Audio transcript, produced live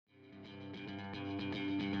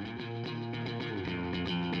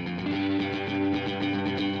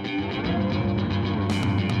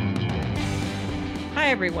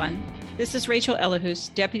everyone. This is Rachel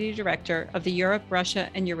Ellehuus, Deputy Director of the Europe, Russia,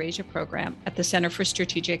 and Eurasia Program at the Center for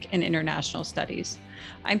Strategic and International Studies.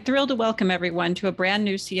 I'm thrilled to welcome everyone to a brand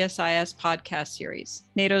new CSIS podcast series,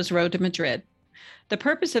 NATO's Road to Madrid. The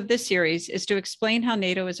purpose of this series is to explain how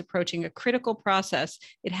NATO is approaching a critical process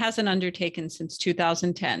it hasn't undertaken since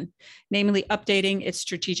 2010, namely updating its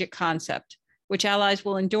strategic concept, which allies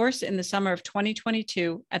will endorse in the summer of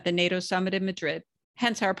 2022 at the NATO summit in Madrid,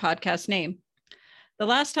 hence our podcast name. The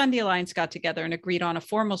last time the alliance got together and agreed on a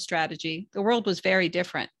formal strategy, the world was very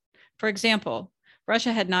different. For example,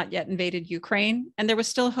 Russia had not yet invaded Ukraine, and there was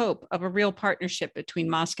still hope of a real partnership between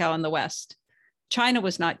Moscow and the West. China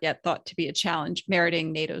was not yet thought to be a challenge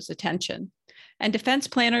meriting NATO's attention. And defense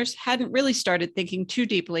planners hadn't really started thinking too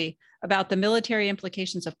deeply about the military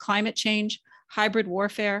implications of climate change, hybrid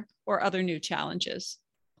warfare, or other new challenges.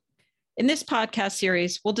 In this podcast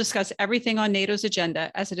series, we'll discuss everything on NATO's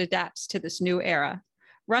agenda as it adapts to this new era.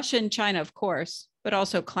 Russia and China, of course, but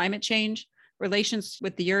also climate change, relations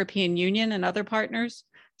with the European Union and other partners,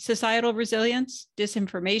 societal resilience,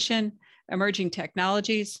 disinformation, emerging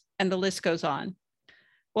technologies, and the list goes on.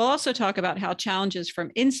 We'll also talk about how challenges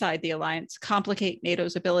from inside the alliance complicate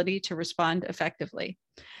NATO's ability to respond effectively.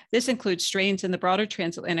 This includes strains in the broader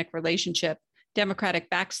transatlantic relationship, democratic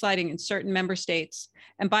backsliding in certain member states,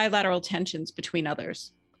 and bilateral tensions between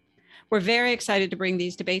others. We're very excited to bring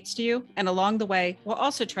these debates to you, and along the way, we'll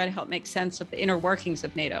also try to help make sense of the inner workings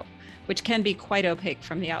of NATO, which can be quite opaque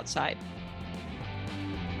from the outside.